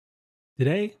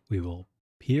Today, we will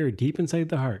peer deep inside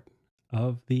the heart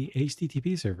of the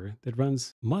HTTP server that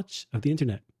runs much of the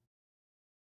internet.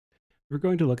 We're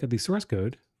going to look at the source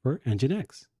code for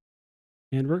NGINX,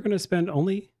 and we're going to spend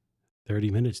only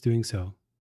 30 minutes doing so.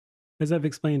 As I've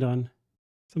explained on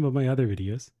some of my other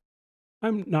videos,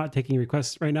 I'm not taking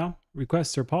requests right now.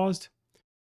 Requests are paused.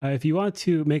 If you want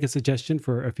to make a suggestion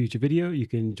for a future video, you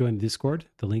can join the Discord.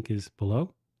 The link is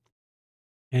below.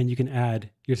 And you can add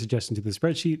your suggestion to the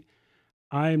spreadsheet.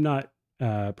 I'm not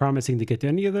promising to get to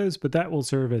any of those, but that will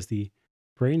serve as the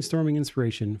brainstorming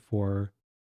inspiration for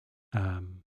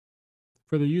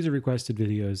the user requested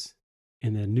videos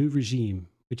in the new regime,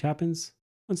 which happens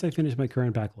once I finish my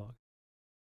current backlog.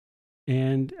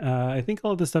 And I think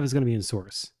all of this stuff is going to be in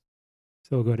source.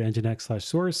 So we'll go to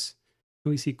nginx/source, and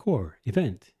we see core,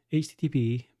 event,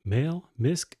 HTTP, mail,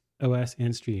 MISC, OS,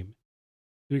 and stream.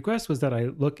 The request was that I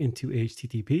look into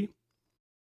HTTP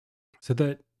so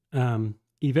that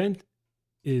event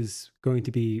is going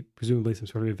to be presumably some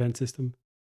sort of event system,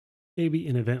 maybe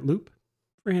an event loop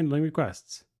for handling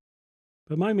requests.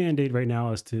 But my mandate right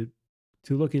now is to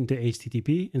look into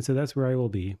HTTP, and so that's where I will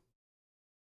be.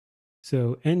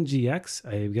 So NGX,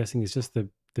 I'm guessing, is just the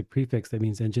prefix that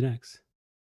means NGINX.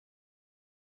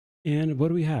 And what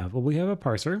do we have? Well, we have a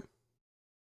parser.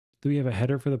 Do we have a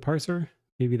header for the parser?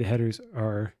 Maybe the headers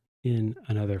are in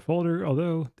another folder,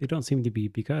 although they don't seem to be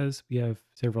because we have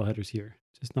several headers here.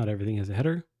 Just not everything has a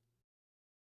header.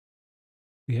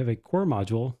 We have a core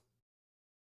module.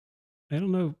 I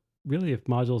don't know really if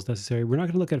module is necessary. We're not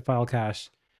going to look at file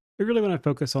cache. I really want to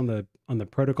focus on the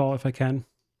protocol if I can.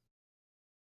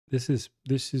 This is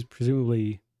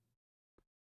presumably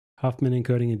Huffman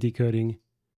encoding and decoding.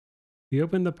 We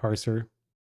open the parser.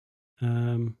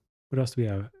 What else do we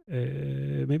have?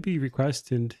 Maybe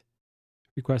request and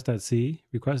request.c,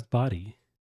 request body.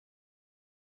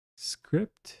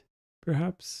 Script,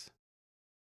 perhaps.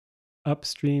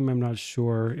 Upstream, I'm not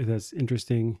sure if that's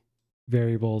interesting.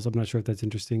 Variables, I'm not sure if that's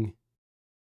interesting.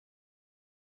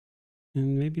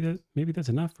 And maybe that's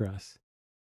enough for us.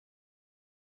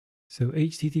 So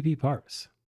HTTP parse.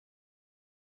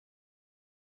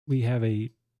 We have a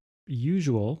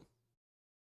usual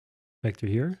vector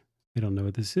here. I don't know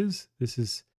what this is. This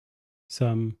is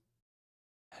some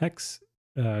hex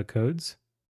codes.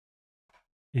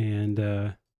 And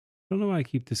I don't know why I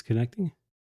keep disconnecting.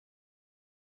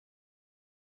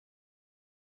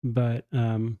 But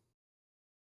let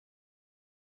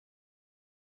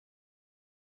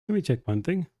me check one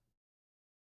thing.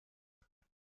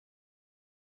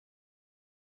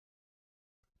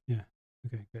 Yeah.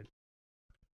 Okay, good.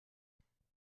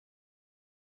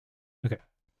 Okay.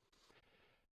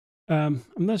 I'm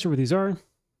not sure what these are.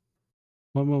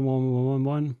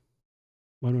 1111111,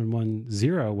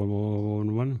 1110,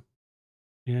 11111,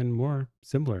 and more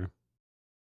similar.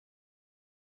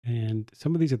 And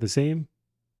some of these are the same.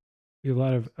 We have a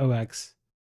lot of OX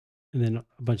and then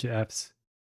a bunch of Fs.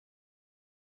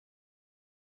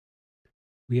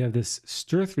 We have this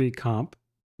stir3 comp,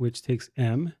 which takes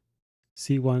M,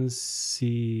 C1,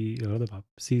 C0,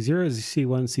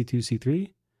 C1, C2,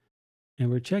 C3. And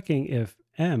we're checking if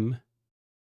M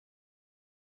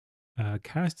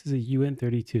cast as a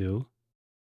UN32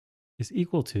 is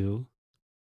equal to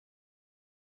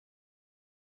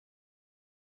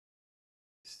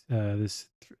this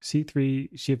C3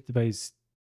 shifted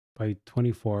by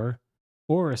 24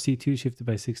 or a C2 shifted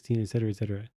by 16, etc.,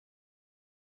 etc.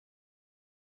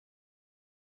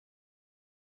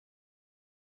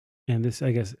 And this,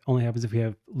 I guess, only happens if we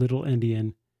have little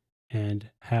endian and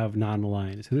have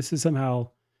non-aligned. So this is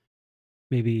somehow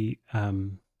maybe,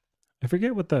 I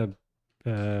forget what the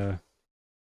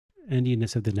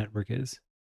endianness of the network is.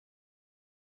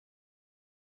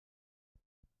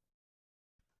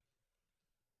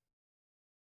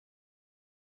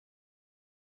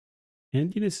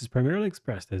 Endianness is primarily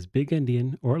expressed as big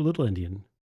endian or little endian.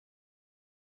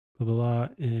 Blah, blah, blah,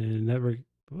 and network,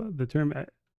 the term,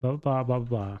 blah, blah, blah, blah,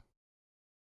 blah.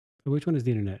 But which one is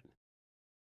the internet?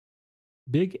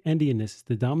 Big endianness is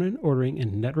the dominant ordering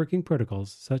in networking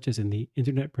protocols, such as in the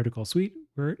Internet Protocol Suite,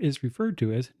 where it is referred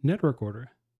to as network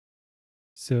order.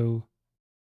 So,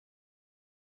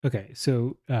 okay,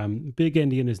 so big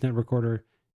endian is network order,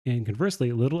 and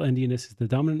conversely, little endianness is the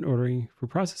dominant ordering for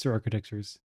processor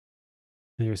architectures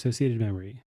and their associated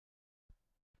memory.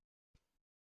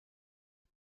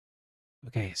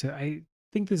 Okay, so I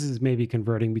think this is maybe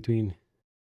converting between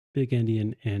big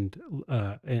endian and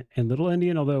little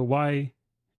endian, although why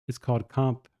it's called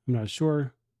comp, I'm not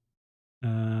sure.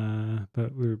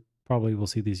 But we probably will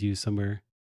see these used somewhere.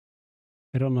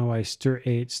 I don't know why stir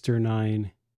 8, stir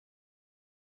 9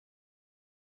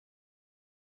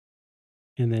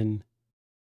 And then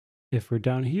if we're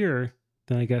down here,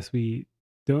 then I guess we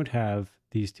don't have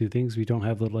these two things. We don't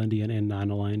have little endian and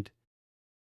non-aligned,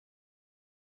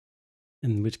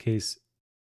 in which case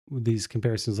these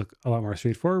comparisons look a lot more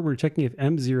straightforward. We're checking if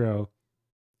M0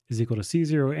 is equal to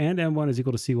C0 and M1 is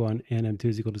equal to C1 and M2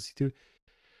 is equal to C2.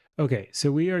 Okay,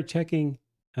 so we are checking,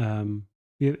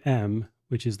 we have M,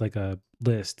 which is like a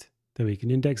list that we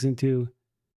can index into,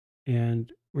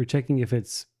 and we're checking if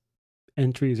its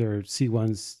entries are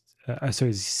C1s,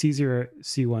 C0,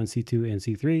 C1, C2, and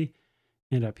C3.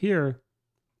 And up here,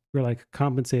 we're like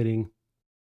compensating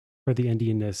for the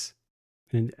endianness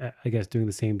and I guess doing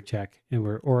the same check. And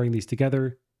we're ORing these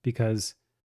together because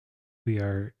we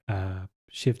are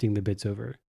shifting the bits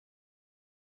over.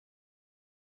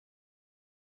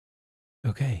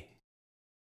 Okay.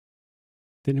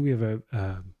 Then we have a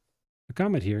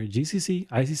comment here. GCC,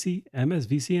 ICC,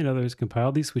 MSVC, and others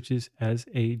compiled these switches as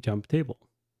a jump table.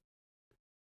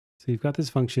 So you've got this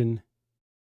function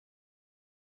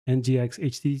NGINX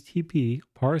HTTP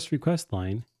parse request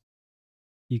line.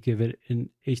 You give it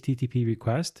an HTTP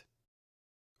request,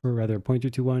 or rather a pointer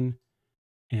to one,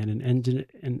 and an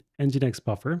NGINX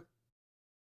buffer.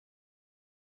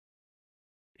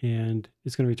 And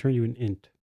it's going to return you an int,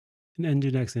 an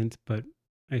NGINX int, but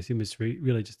I assume it's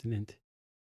really just an int.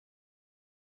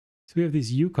 So we have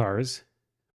these UCARs,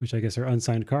 which I guess are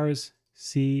unsigned cars,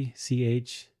 C,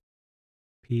 CH,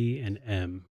 P, and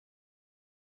M.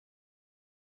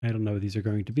 I don't know what these are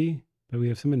going to be, but we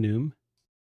have some enum.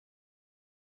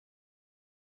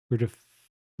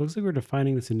 Looks like we're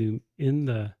defining this enum in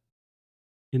the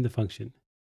function.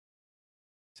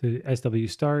 So SW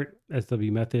start,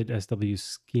 SW method, SW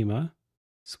schema,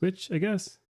 switch, I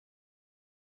guess.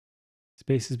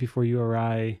 Spaces before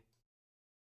URI,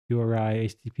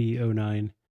 HTTP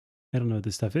 09. I don't know what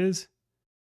this stuff is.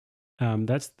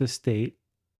 That's the state.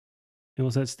 And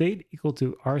we'll set state equal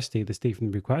to our state, the state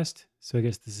from the request. So I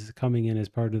guess this is coming in as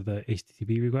part of the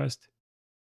HTTP request.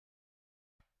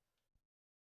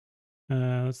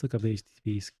 Let's look up the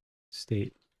HTTP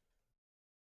state.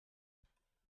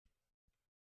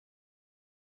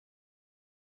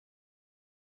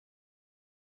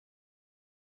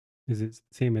 Is it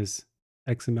the same as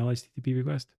XML HTTP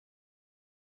request?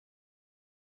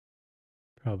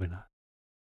 Probably not.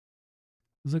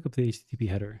 Let's look up the HTTP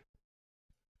header.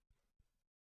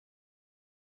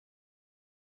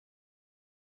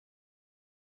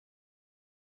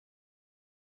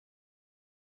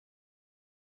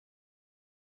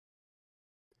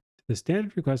 The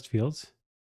standard request fields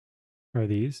are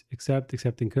these: accept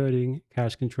encoding,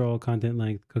 cache control, content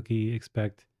length, cookie,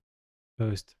 expect,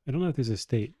 post. I don't know if there's a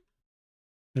state.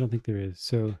 I don't think there is.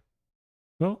 So,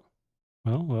 well,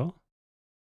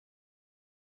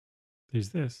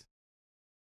 there's this.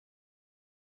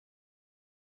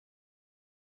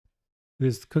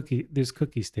 There's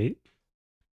cookie state,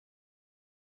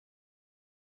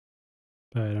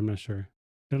 but I'm not sure.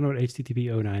 I don't know what HTTP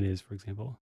 09 is, for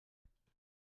example.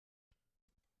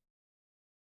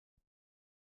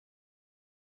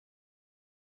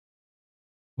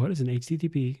 What is an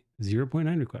HTTP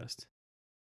 0.9 request?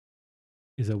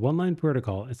 Is a one-line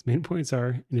protocol. Its main points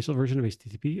are initial version of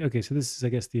HTTP. Okay, so this is, I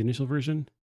guess, the initial version.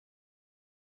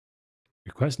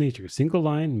 Request nature, single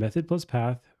line, method plus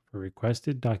path for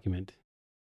requested document.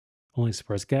 Only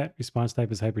supports GET. Response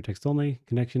type is hypertext only.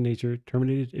 Connection nature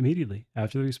terminated immediately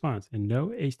after the response, and no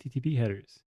HTTP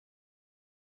headers.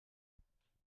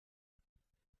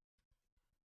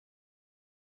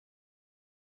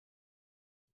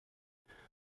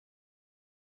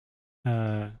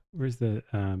 Where's the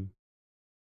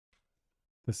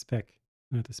spec?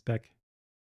 Not the spec.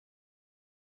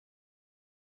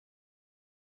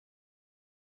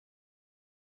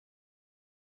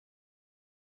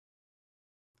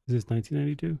 Is this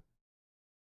 1992?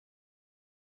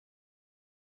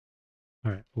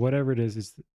 All right, whatever it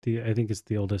is I think it's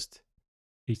the oldest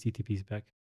HTTP spec.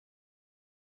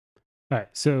 All right,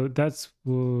 so that's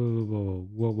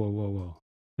whoa.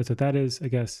 That's what that is, I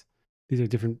guess. These are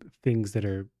different things that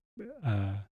are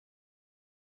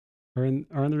in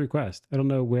the request. I don't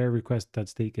know where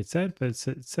request.state gets set, but it's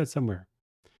set somewhere.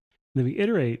 And then we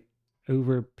iterate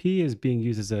over P as being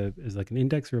used as like an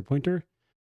index or a pointer.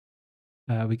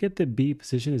 We get the B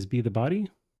position as B the body.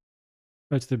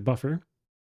 That's the buffer.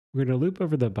 We're going to loop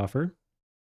over the buffer.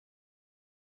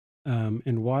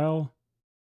 And while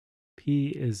P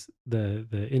is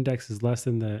the index is less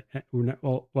than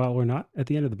while we're not at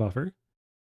the end of the buffer,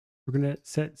 we're going to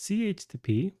set CH to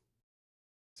P.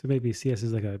 So maybe CS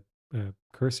is like a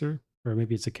cursor, or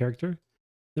maybe it's a character.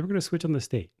 Then we're going to switch on the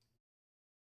state.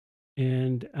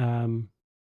 And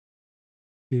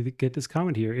we get this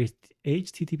comment here.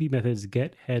 HTTP methods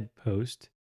get head post.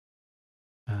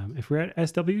 If we're at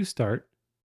SW start,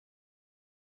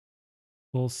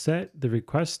 we'll set the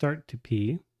request start to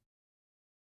P.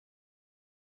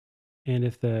 And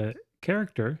if the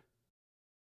character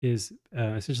is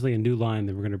essentially a new line,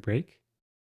 then we're going to break.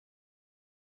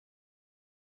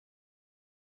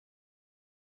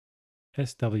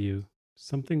 SW,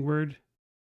 something word.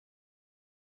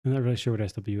 I'm not really sure what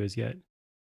SW is yet.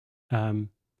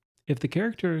 If the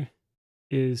character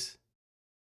is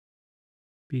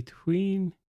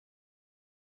between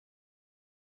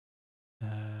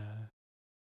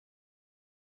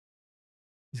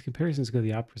these comparisons go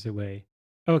the opposite way.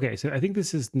 Okay, so I think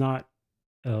this is not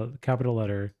a capital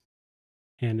letter,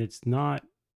 and it's not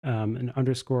an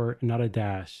underscore, not a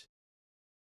dash.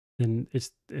 Then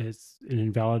it's an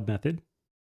invalid method.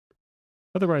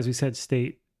 Otherwise, we set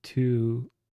state to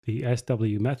the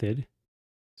SW method.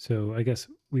 So I guess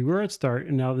we were at start,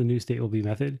 and now the new state will be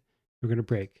method. We're going to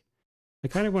break. I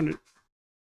kind of want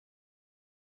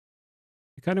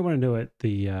to know what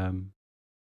the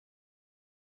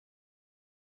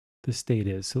state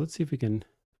is. So let's see if we can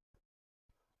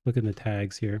look in the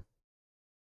tags here.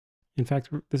 In fact,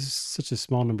 this is such a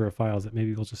small number of files that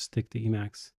maybe we'll just stick to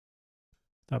Emacs.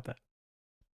 Stop that.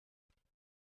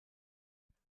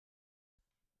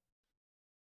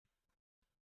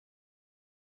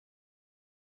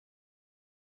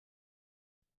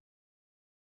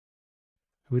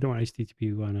 We don't want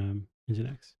HTTP on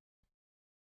NGINX.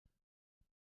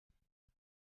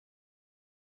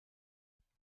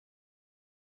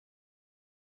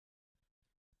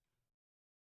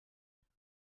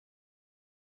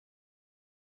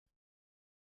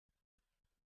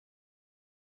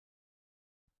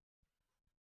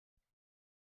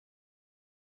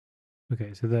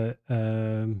 Okay, so the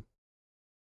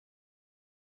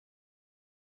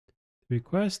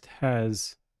request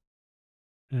has,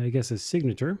 I guess, a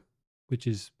signature, which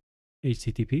is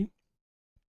HTTP.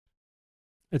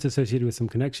 It's associated with some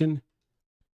connection.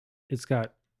 It's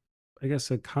got, I guess,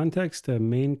 a context, a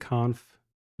main conf,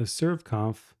 a serve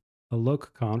conf, a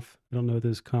loc conf. I don't know what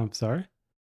those confs are.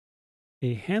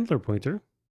 A handler pointer,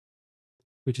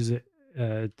 which is a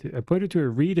pointer to a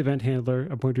read event handler,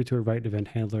 a pointer to a write event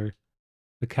handler,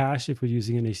 a cache if we're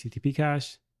using an HTTP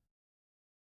cache,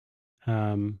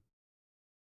 an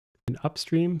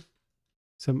upstream,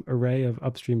 some array of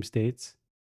upstream states,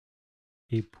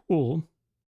 a pool,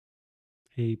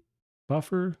 a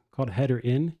buffer called header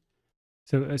in.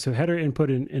 So header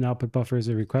input and output buffer is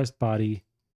a request body,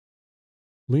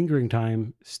 lingering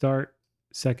time, start,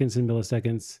 seconds and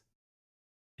milliseconds,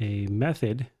 a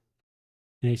method,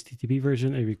 an HTTP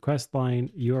version, a request line,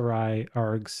 URI,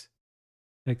 args,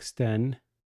 extend,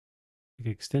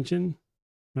 extension,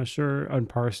 not sure,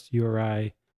 unparsed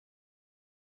URI,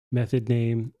 method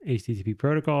name, HTTP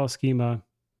protocol, schema,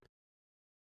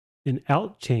 an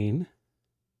out chain,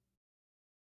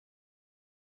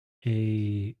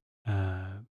 a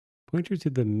pointer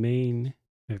to the main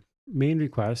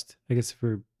request. I guess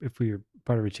if we are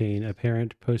part of a chain, a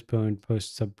parent, postponed,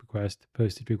 post sub request,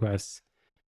 posted requests,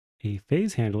 a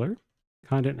phase handler,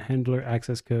 content handler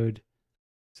access code,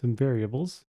 some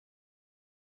variables,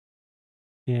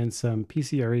 and some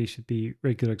PCRE should be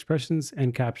regular expressions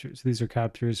and captures. So these are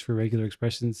captures for regular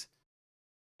expressions.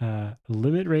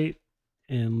 Limit rate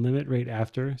and limit rate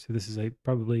after. So this is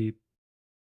probably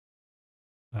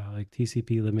like TCP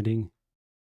rate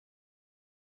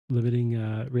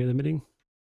limiting.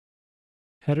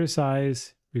 Header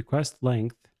size, request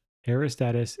length, error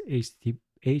status,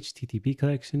 HTTP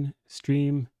collection,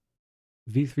 stream,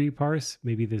 v3 parse.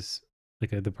 Maybe this the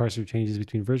parser changes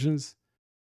between versions.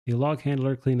 A log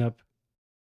handler cleanup,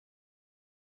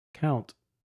 count,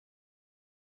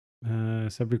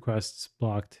 sub requests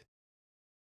blocked,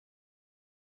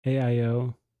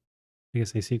 AIO, I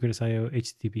guess asynchronous IO,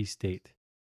 HTTP state,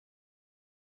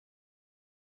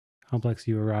 complex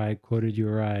URI, quoted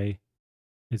URI,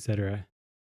 etc.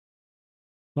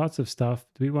 Lots of stuff.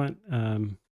 Do we want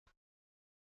let's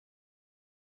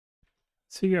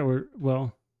figure out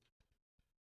where,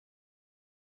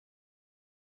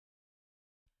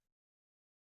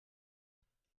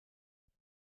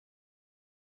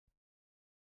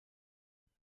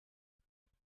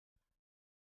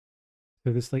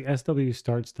 so this SW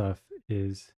start stuff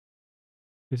is,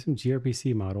 there's some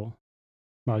gRPC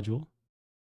module.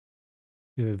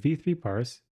 We have a v3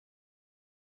 parse.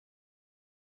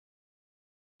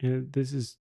 And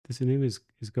this enum is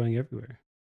going everywhere.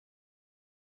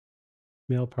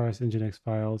 Mail parse NGINX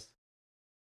files.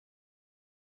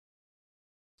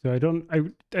 So I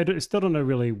still don't know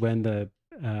really when the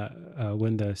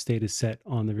state is set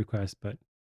on the request, but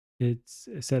it's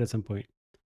set at some point.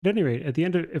 At any rate, at the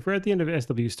end of, if we're at the end of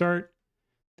SW start,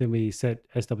 then we set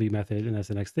SW method, and that's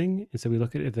the next thing. And so we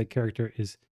look at if the character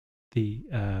is the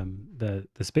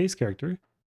space character,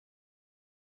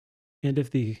 and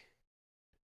if the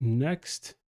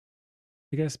next,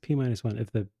 I guess p-1,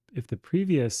 if the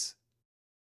previous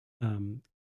thing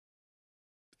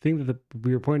that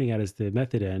we were pointing at is the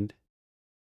method end.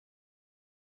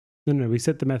 No, we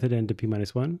set the method end to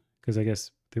p-1 because I guess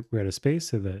we're at a space,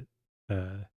 so that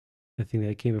the thing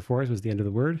that came before us was the end of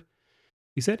the word.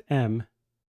 We set m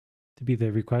to be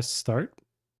the request start,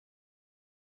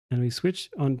 and we switch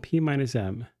on p-m.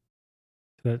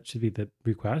 So that should be the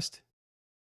request.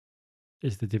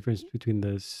 Is the difference between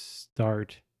the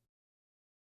start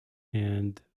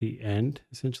and the end,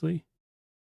 essentially.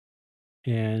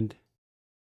 And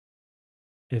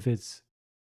if it's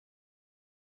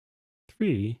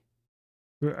 3,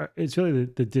 it's really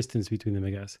the distance between them,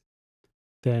 I guess.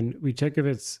 Then we check if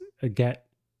it's a get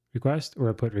request or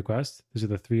a put request. Those are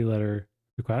the 3-letter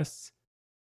requests.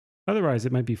 Otherwise,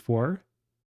 it might be 4.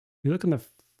 We look in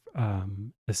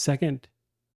the second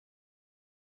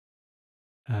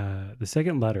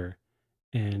letter,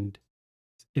 and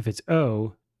if it's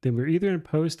O, then we're either in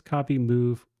post, copy,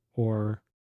 move, or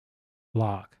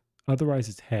lock. Otherwise,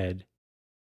 it's head.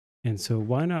 And so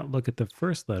why not look at the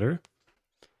first letter?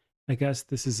 I guess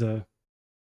this is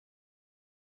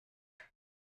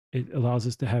it allows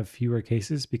us to have fewer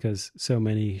cases because so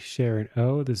many share an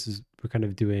O. We're kind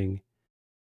of doing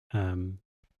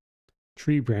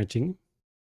tree branching.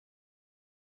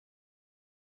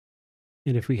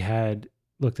 And if we had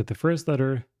looked at the first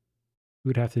letter, we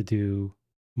would have to do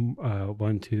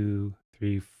 1, 2,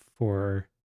 3, 4,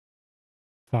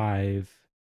 5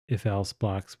 if else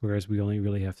blocks, whereas we only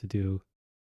really have to do,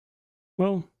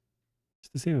 well, it's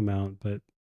the same amount, but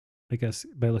I guess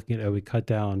by looking at O, we cut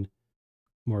down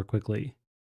more quickly.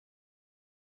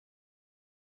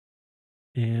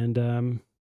 And it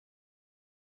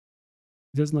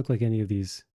doesn't look like any of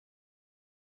these.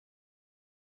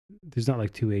 There's not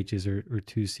like 2 H's or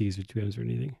 2 C's or 2 M's or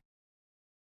anything.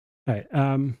 All right.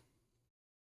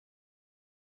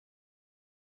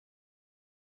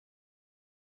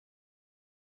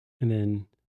 And then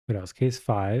what else? Case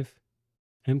 5,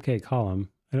 MK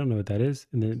column. I don't know what that is.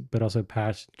 And then, but also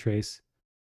patch trace.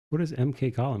 What is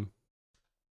MK column?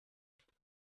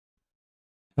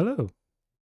 Hello.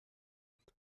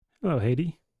 Hello,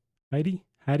 Heidi.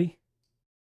 Hattie.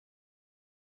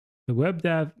 The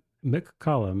WebDAV MK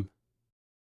column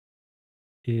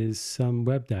is some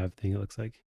WebDAV thing, it looks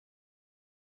like.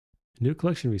 A new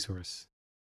collection resource.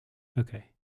 Okay.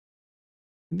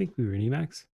 I think we were in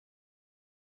Emacs.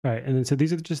 All right, and then so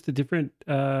these are just the different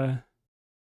HTTP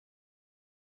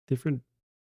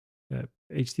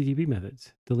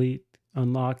methods: delete,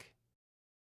 unlock,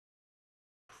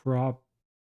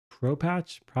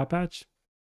 propatch,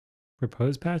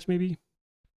 propose patch, maybe.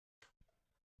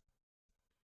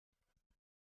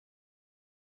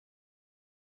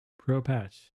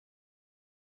 Propatch.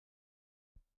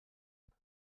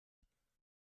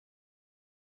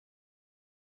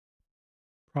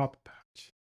 Prop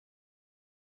patch.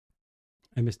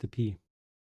 I missed a P.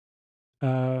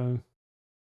 It's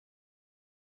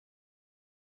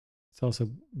also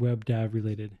WebDAV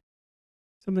related.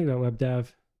 Something about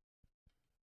WebDAV.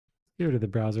 Get rid of the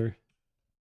browser.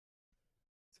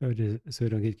 So I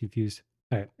don't get confused.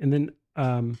 All right. And then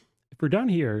if we're down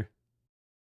here,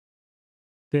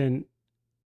 then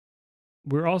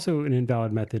we're also an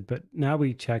invalid method, but now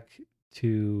we check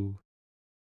to,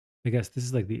 I guess this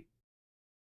is like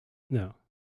no,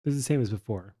 this is the same as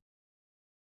before.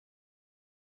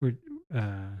 We're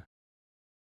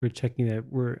checking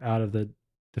that we're out of the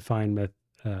defined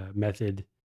method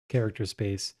character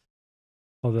space.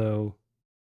 Although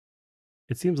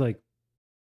it seems like,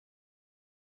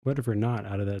 what if we're not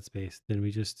out of that space? Then we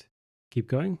just keep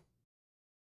going.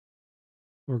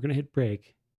 We're going to hit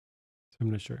break. So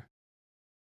I'm not sure.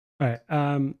 All right.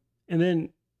 And then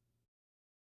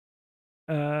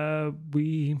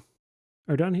we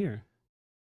are done here.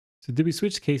 So did we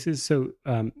switch cases? So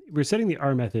we're setting the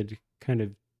R method kind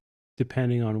of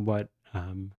depending on what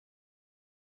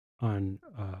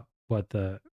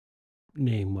the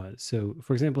name was. So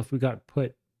for example, if we got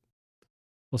put,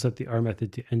 we'll set the R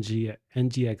method to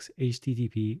NGINX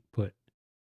HTTP put.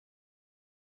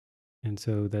 And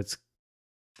so that's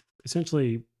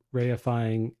essentially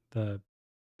reifying the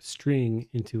string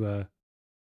into a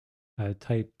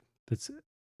type that's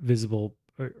visible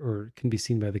or can be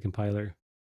seen by the compiler.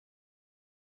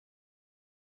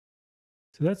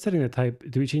 So that's setting the type.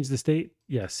 Do we change the state?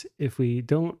 Yes. If we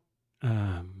don't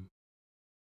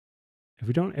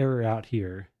error out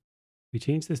here, we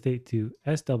change the state to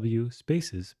SW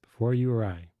spaces before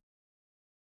URI.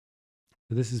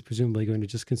 So this is presumably going to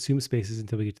just consume spaces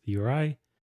until we get to the URI.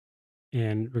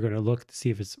 And we're going to look to see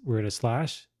if we're in a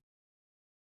slash.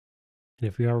 And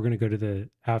if we are, we're going to go to the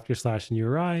after slash and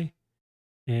URI.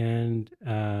 And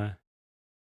we're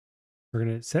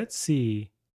going to set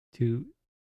C to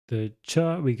the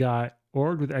cha we got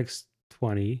ORed with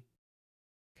X20,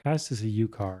 cast as a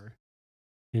UCAR,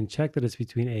 and check that it's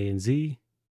between A and Z.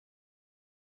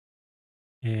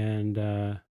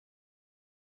 And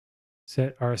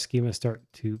set our schema start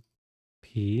to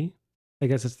P. I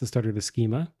guess it's the start of the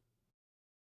schema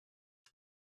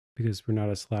because we're not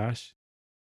a slash.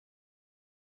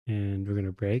 And we're going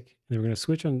to break. And then we're going to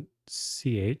switch on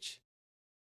CH.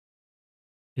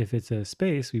 If it's a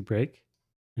space, we break.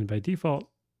 And by default,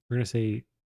 we're going to say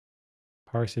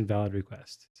parse invalid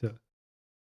request. So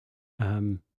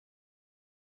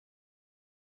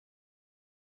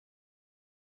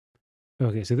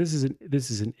okay, so this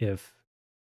is an if.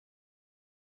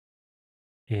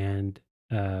 And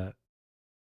I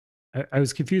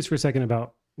was confused for a second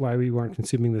about why we weren't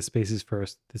consuming the spaces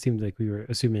first. It seemed like we were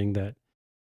assuming that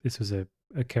this was a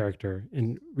character,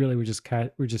 and really we're just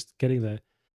getting the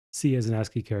C as an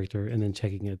ASCII character and then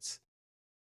checking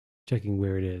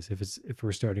where it is if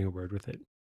we're starting a word with it.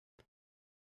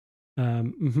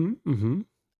 And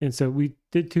so we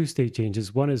did two state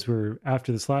changes. One is we're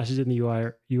after the slashes in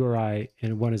the URI,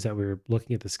 and one is that we're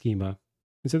looking at the schema.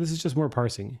 And so this is just more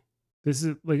parsing. This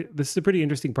is a pretty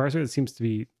interesting parser that seems to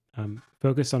be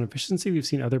focused on efficiency. We've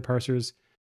seen other parsers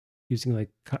using like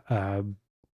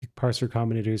parser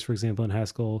combinators, for example, in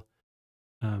Haskell.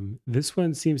 This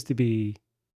one seems to be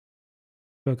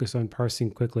focused on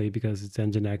parsing quickly because it's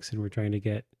NGINX and we're trying to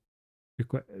get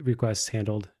requests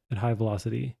handled at high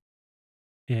velocity.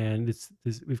 And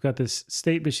we've got this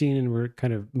state machine, and we're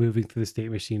kind of moving through the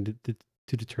state machine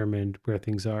to determine where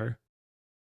things are.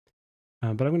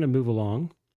 But I'm going to move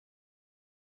along.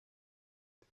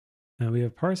 We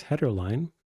have parse header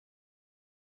line.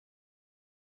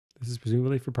 This is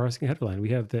presumably for parsing a header line. We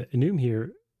have the enum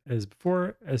here as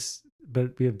before,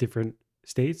 but we have different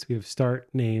states. We have start,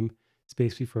 name,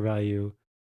 space before value,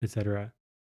 etc.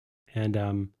 And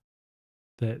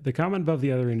the comment above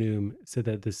the other enum said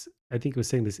that this, I think it was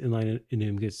saying this inline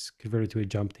enum gets converted to a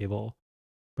jump table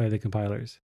by the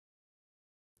compilers.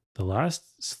 The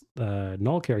last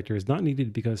null character is not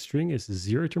needed because string is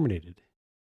 0 terminated.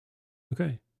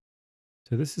 Okay.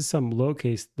 So this is some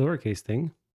lowercase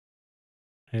thing.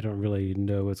 I don't really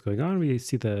know what's going on. We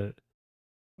see the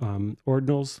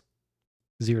ordinals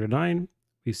 0 to 9.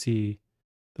 We see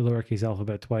the lowercase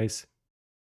alphabet twice.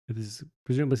 This is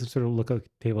presumably some sort of lookup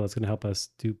table that's going to help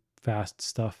us do fast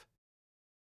stuff.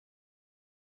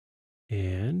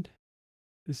 And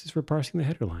this is for parsing the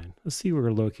header line. Let's see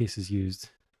where lowercase is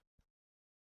used.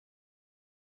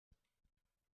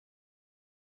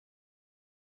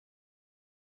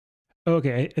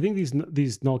 Okay, I think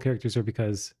these null characters are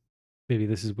because maybe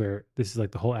this is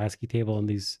like the whole ASCII table, and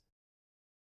these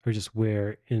are just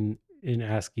where in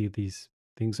ASCII these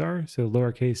things are. So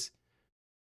lowercase,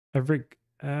 I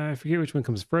forget which one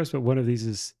comes first, but one of these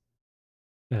is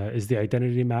the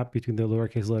identity map between the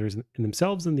lowercase letters in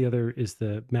themselves, and the other is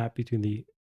the map between the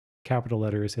capital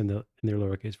letters and their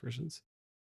lowercase versions.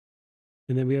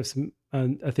 And then we have some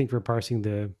I think for parsing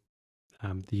the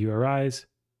URIs.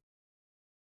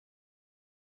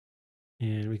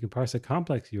 And we can parse a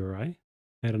complex URI.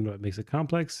 I don't know what makes it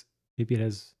complex. Maybe it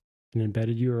has an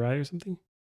embedded URI or something.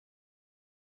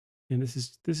 And this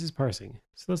is parsing.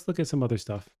 So let's look at some other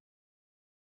stuff.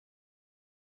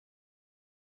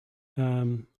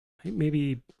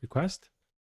 Maybe request.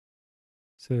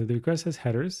 So the request has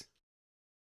headers,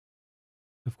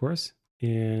 of course,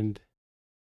 and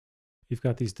you've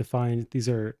got these defined. These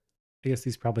are, I guess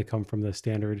these probably come from the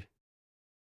standard,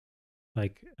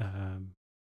 like,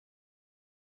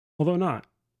 although not.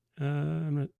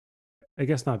 I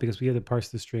guess not, because we had to parse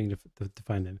the string to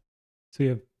define them. So you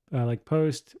have like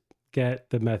post,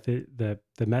 get, the method, the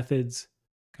methods,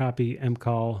 copy,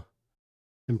 mcall,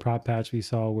 and prop patch we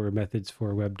saw were methods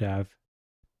for webdav,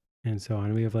 and so on.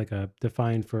 And we have like a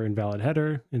define for invalid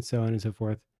header, and so on and so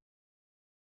forth.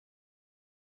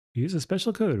 We use a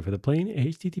special code for the plain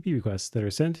HTTP requests that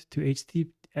are sent to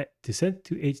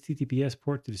HTTPS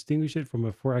port to distinguish it from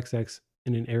a 4XX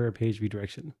in an error page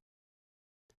redirection.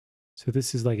 So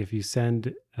this is like if you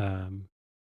send plain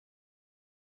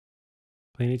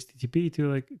HTTP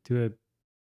to a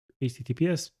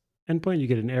HTTPS endpoint, you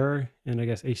get an error, and I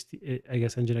guess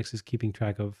NGINX is keeping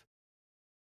track of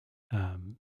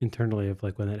internally of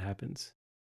like when that happens.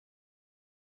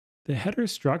 The header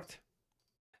struct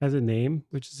has a name,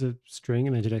 which is a string,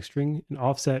 an NGINX string, an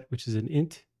offset, which is an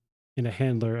int, and a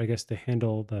handler, I guess, to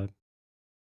handle the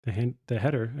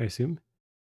header, I assume.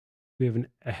 We have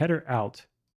a header out,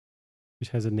 which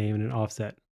has a name and an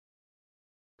offset.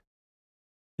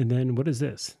 And then what is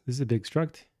this? This is a big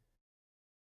struct.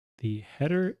 The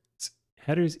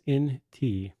headers in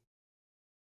T.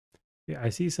 Yeah, I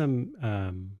see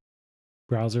some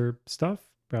browser stuff,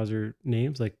 browser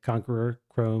names like Conqueror,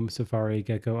 Chrome, Safari,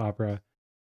 Gecko, Opera,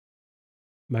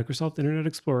 Microsoft Internet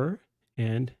Explorer,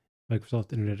 and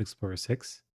Microsoft Internet Explorer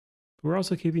 6. But we're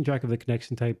also keeping track of the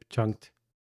connection type chunked.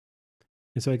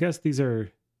 And so I guess these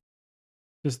are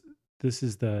just,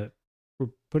 we're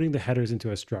putting the headers into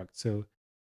a struct. So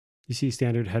you see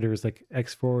standard headers like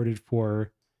X forwarded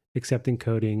for accepting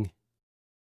coding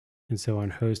and so on,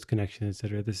 host connection,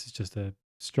 etc. This is just a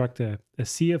struct, a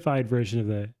CFI'd version of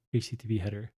the HTTP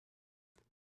header.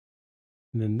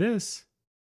 And then this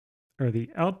are the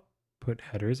output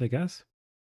headers, I guess.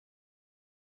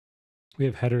 We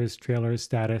have headers, trailers,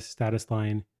 status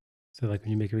line. So like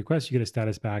when you make a request, you get a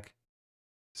status back.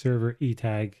 Server,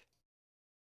 etag,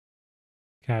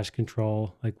 cache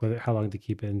control, like how long to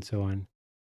keep it and so on.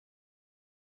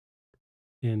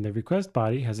 And the request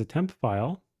body has a temp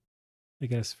file, I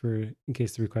guess, for in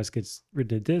case the request gets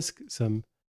written to disk, some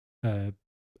a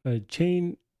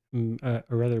chain, or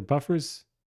rather buffers,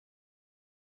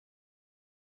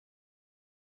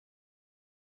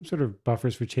 sort of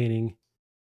buffers for chaining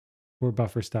or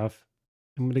buffer stuff.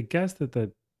 I'm going to guess that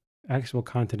the actual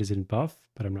content is in buff,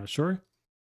 but I'm not sure.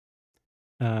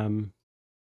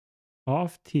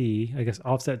 Off T, I guess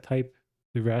offset type,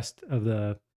 the rest of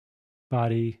the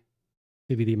body,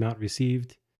 maybe the amount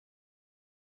received.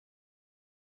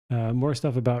 More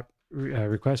stuff about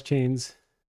request chains,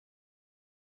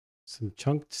 some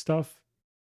chunked stuff.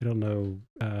 I don't know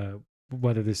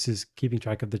whether this is keeping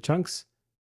track of the chunks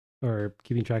or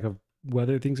keeping track of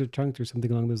whether things are chunked or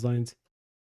something along those lines.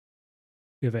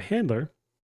 We have a handler,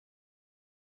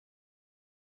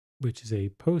 which is a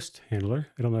post handler.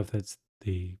 I don't know if that's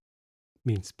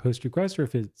means post request or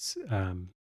if it's I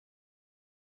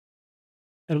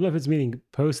don't know if it's meaning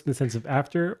post in the sense of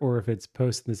after or if it's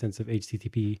post in the sense of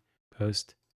HTTP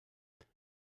post.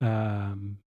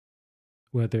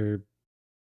 Whether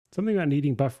something about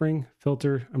needing buffering,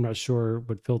 filter, I'm not sure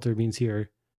what filter means here,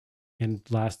 and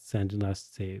last sent and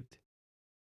last saved.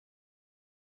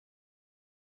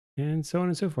 And so on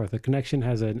and so forth. The connection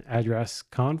has an address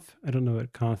conf. I don't know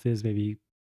what conf is. Maybe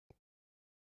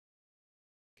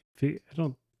I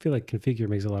don't feel like configure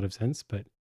makes a lot of sense, but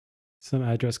some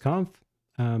address conf,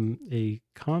 a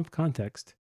conf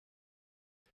context,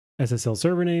 SSL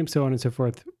server name, so on and so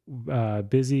forth.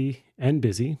 Busy and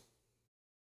busy.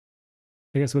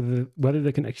 I guess whether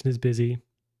the connection is busy,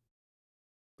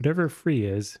 whatever free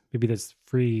is, maybe that's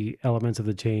free elements of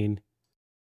the chain,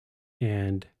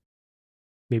 and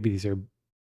maybe these are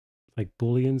like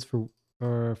booleans for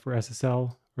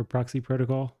SSL or proxy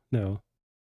protocol. No,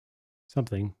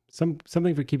 something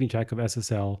for keeping track of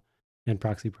SSL and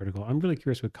proxy protocol. I'm really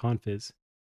curious what conf is.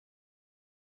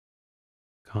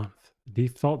 Conf,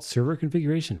 default server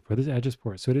configuration for this address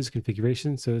port. So it is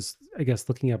configuration. So it's, I guess,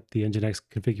 looking up the NGINX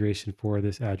configuration for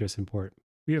this address and port.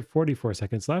 We have 44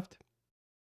 seconds left.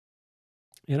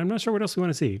 And I'm not sure what else we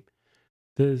want to see.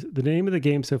 The name of the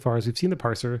game so far is we've seen the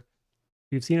parser.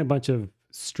 We've seen a bunch of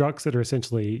structs that are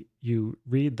essentially, you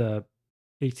read the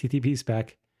HTTP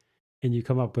spec and you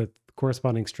come up with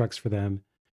corresponding structs for them,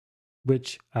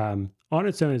 which on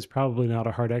its own is probably not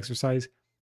a hard exercise.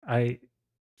 I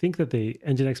think that the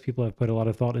NGINX people have put a lot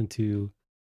of thought into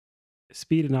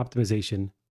speed and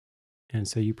optimization. And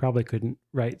so you probably couldn't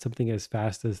write something as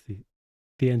fast as the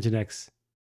NGINX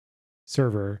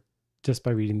server just by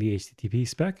reading the HTTP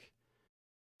spec.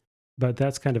 But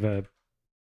that's kind of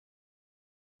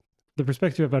the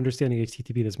perspective of understanding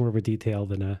HTTP that's more of a detail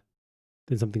than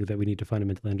something that we need to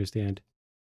fundamentally understand.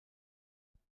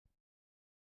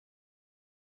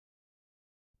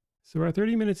 So our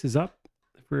 30 minutes is up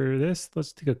for this.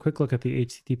 Let's take a quick look at the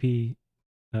HTTP,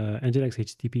 NGINX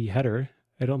HTTP header.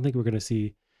 I don't think we're going to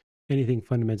see anything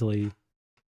fundamentally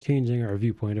changing our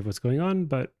viewpoint of what's going on,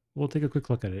 but we'll take a quick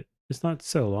look at it. It's not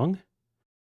so long.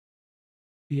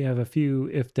 We have a few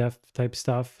if-def type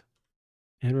stuff,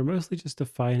 and we're mostly just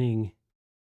defining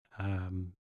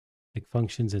like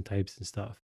functions and types and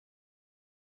stuff.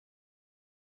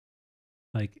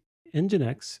 Like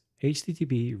NGINX,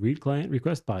 HTTP, read client,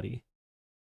 request body,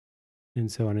 and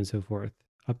so on and so forth.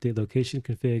 Update location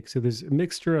config. So there's a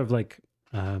mixture of like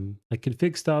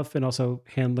config stuff and also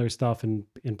handler stuff and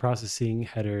processing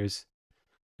headers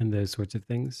and those sorts of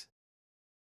things.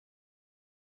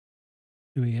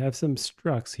 And we have some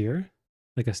structs here,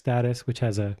 like a status, which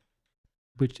has a,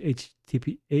 which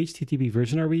HTTP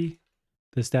version are we?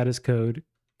 The status code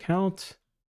count.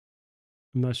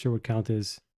 I'm not sure what count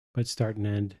is, but start and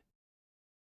end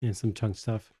and some chunk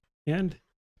stuff. And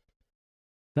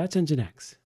that's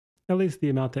NGINX, at least the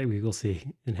amount that we will see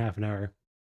in half an hour.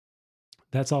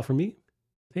 That's all for me.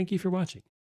 Thank you for watching.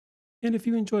 And if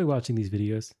you enjoy watching these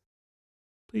videos,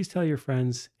 please tell your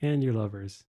friends and your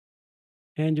lovers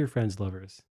and your friends'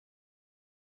 lovers